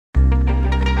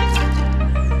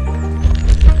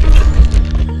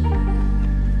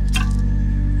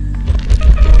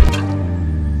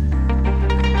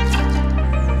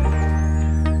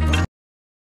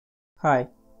Hi,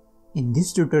 in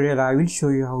this tutorial I will show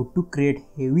you how to create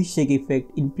heavy shake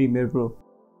effect in Premiere Pro.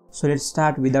 So let's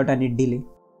start without any delay.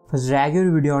 First drag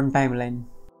your video on timeline.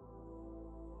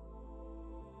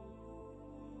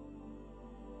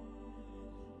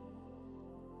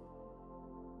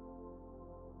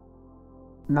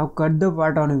 Now cut the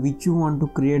part on which you want to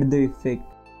create the effect.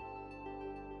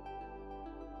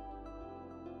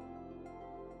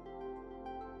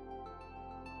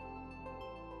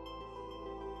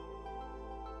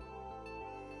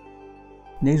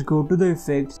 Next go to the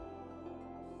effects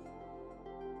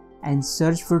and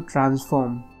search for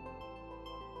transform.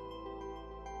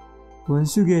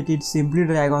 Once you get it, simply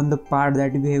drag on the part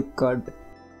that we have cut.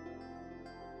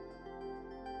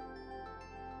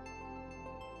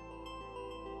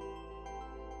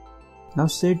 Now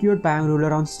set your time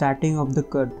ruler on starting of the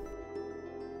cut.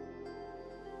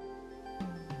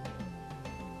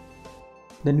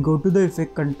 Then go to the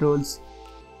effect controls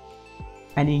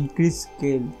and increase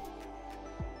scale.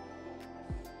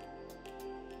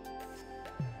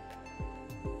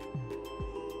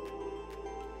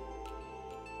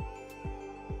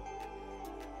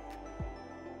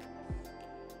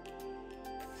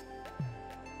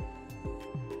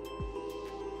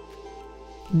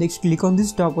 Next click on this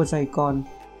stopwatch icon.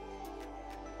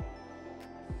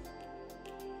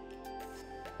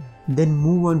 Then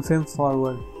move one frame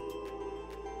forward.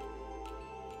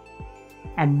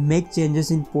 And make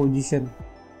changes in position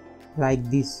like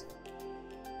this.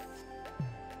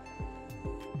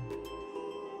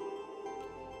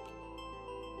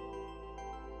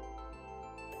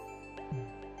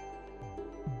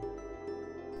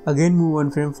 Again move one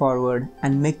frame forward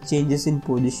and make changes in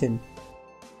position.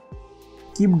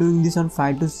 Keep doing this on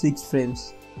 5 to 6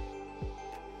 frames.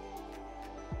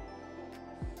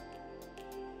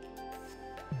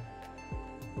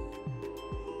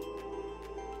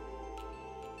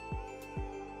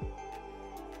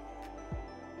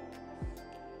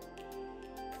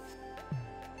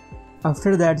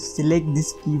 After that, select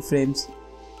these keyframes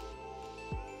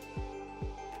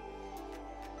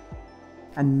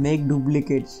and make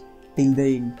duplicates till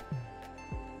the end.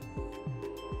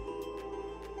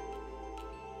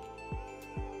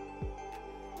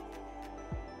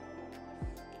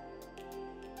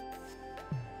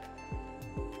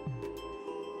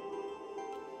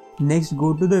 Next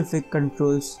go to the effect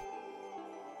controls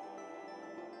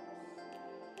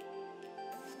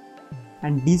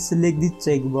and deselect the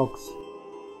checkbox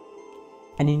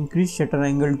and increase shutter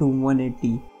angle to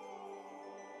 180.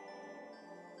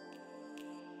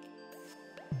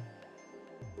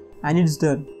 And it's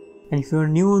done. And if you are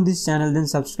new on this channel, then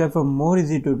subscribe for more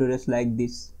easy tutorials like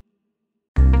this.